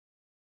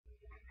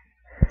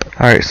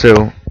Alright,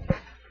 so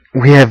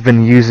we have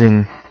been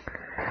using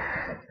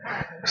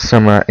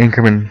some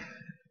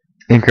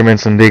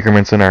increments and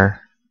decrements in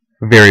our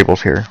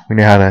variables here. We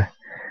know how to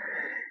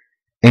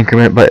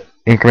increment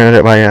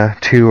it by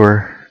 2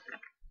 or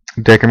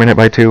decrement it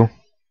by 2.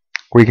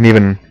 We can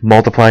even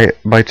multiply it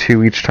by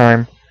 2 each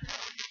time.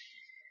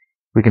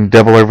 We can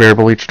double our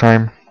variable each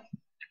time.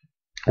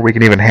 Or we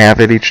can even halve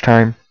it each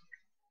time.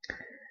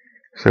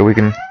 So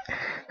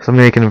I'm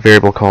making a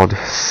variable called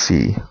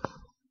c.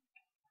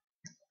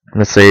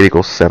 Let's say it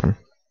equals 7.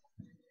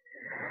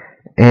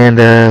 And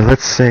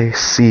let's say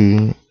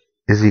c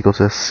is equal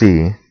to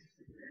c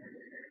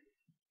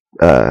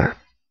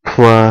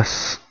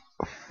plus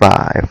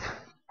 5.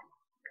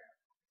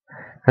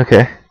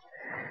 Okay.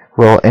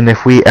 Well, and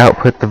if we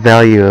output the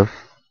value of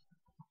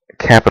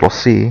capital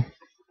C,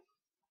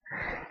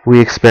 we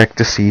expect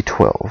to see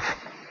 12.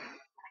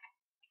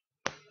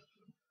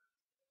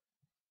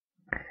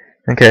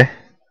 Okay.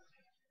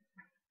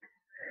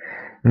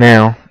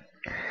 Now,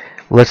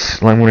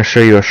 I'm going to show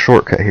you a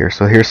shortcut here.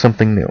 So here's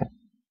something new.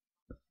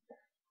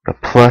 The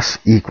plus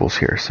equals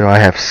here. So I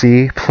have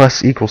C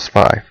plus equals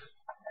 5.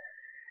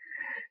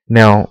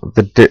 Now,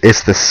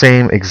 it's the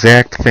same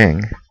exact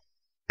thing.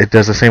 It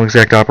does the same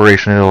exact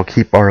operation. It'll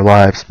keep our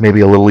lives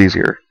maybe a little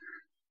easier.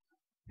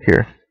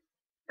 Here.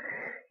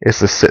 It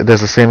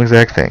does the same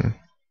exact thing.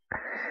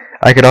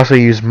 I could also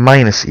use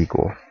minus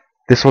equal.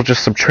 This will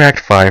just subtract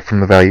 5 from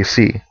the value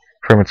C,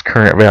 from its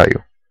current value.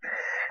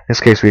 In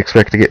this case, we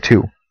expect to get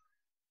 2.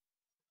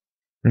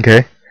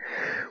 Okay?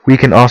 We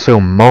can also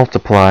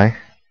multiply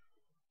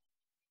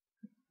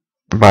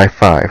by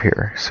 5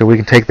 here. So we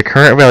can take the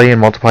current value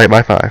and multiply it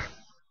by 5.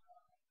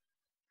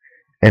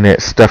 And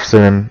it stuffs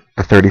in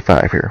the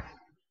 35 here.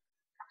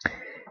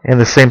 And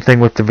the same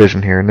thing with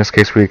division here. In this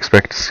case, we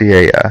expect to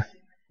see a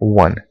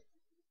 1.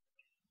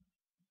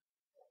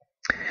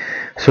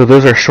 So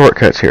those are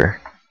shortcuts here.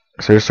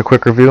 So just a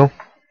quick review.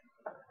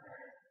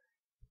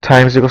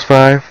 Times equals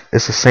 5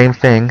 is the same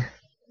thing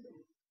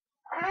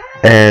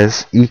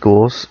as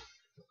equals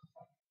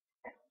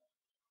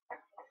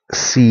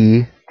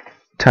C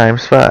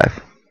times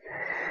 5.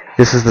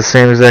 This is the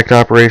same exact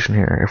operation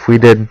here. If we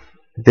did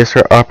this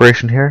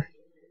operation here,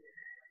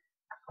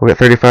 we got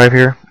 35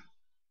 here.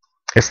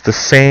 It's the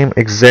same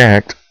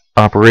exact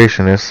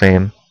operation as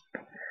saying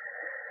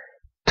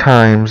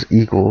times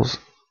equals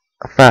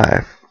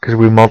 5, because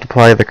we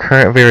multiply the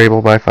current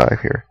variable by 5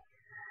 here.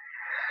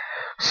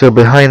 So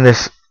behind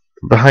this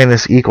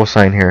equal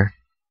sign here,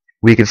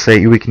 we can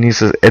use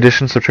this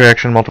addition,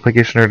 subtraction,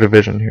 multiplication, or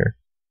division here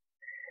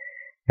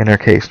in our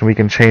case, and we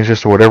can change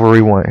this to whatever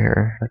we want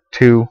here, like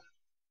 2,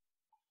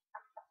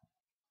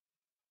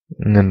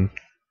 and then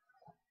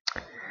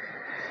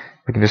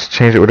we can just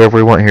change it whatever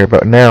we want here.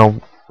 But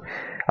now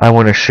I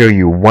want to show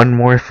you one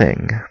more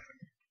thing.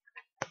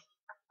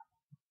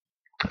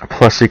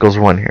 Plus equals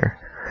 1 here.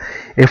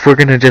 If we're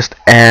going to just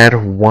add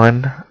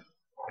 1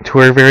 to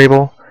our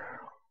variable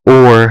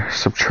or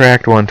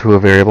subtract 1 to a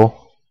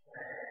variable,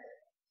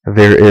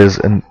 there is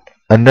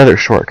another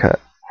shortcut.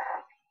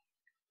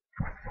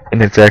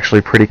 And it's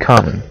actually pretty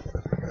common,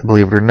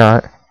 believe it or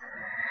not.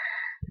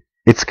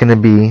 It's going to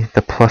be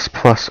the plus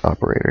plus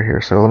operator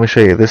here. So let me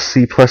show you. This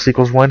C plus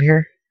equals 1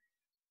 here.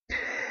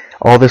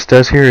 All this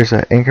does here is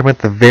increment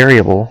the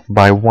variable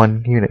by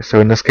 1 unit.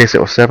 So in this case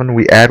it was 7.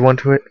 We add 1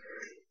 to it,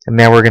 and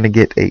now we're going to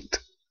get 8.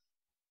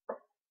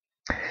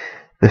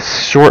 The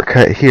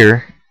shortcut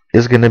here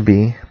is going to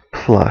be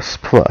plus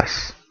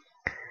plus.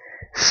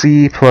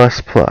 C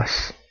plus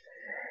plus.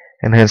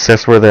 And hence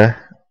that's where the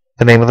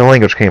name of the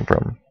language came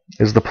from,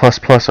 is the plus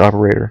plus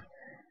operator.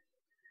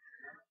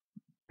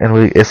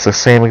 And it's the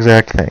same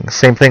exact thing.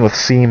 Same thing with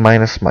C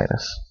minus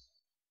minus.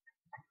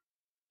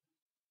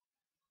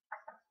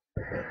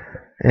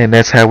 And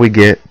that's how we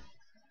get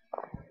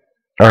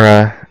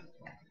our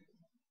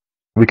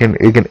we can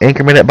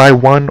increment it by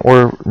 1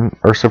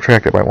 or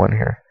subtract it by 1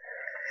 here.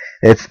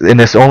 And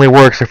this only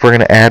works if we're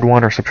going to add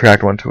 1 or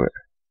subtract 1 to it.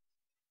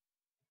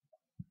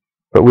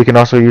 But we can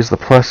also use the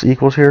plus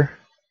equals here,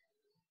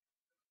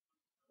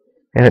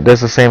 and it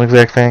does the same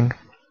exact thing.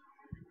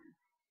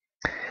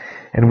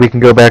 And we can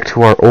go back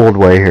to our old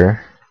way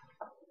here.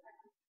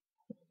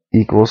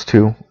 Equals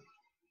to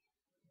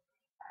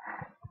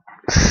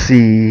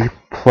C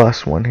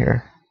plus 1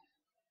 here.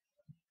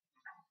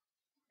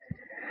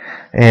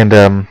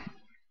 And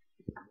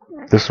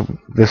this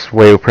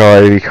way will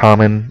probably be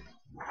common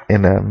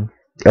in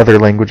other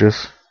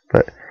languages,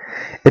 but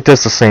it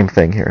does the same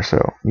thing here.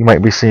 So you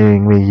might be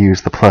seeing me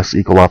use the plus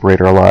equal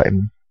operator a lot,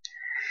 and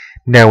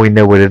now we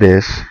know what it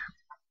is.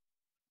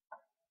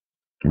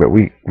 But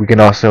we can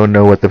also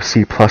know what the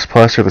C plus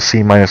plus or the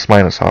C minus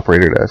minus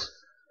operator does.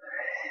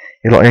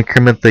 It'll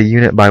increment the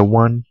unit by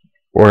 1,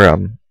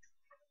 or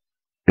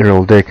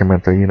it'll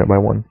decrement the unit by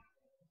 1.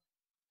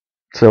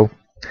 So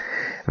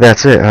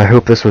that's it. I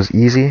hope this was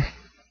easy.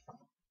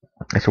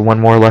 It's one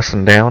more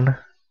lesson down,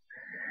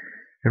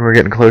 and we're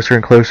getting closer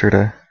and closer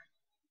to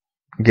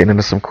getting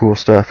into some cool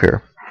stuff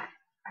here.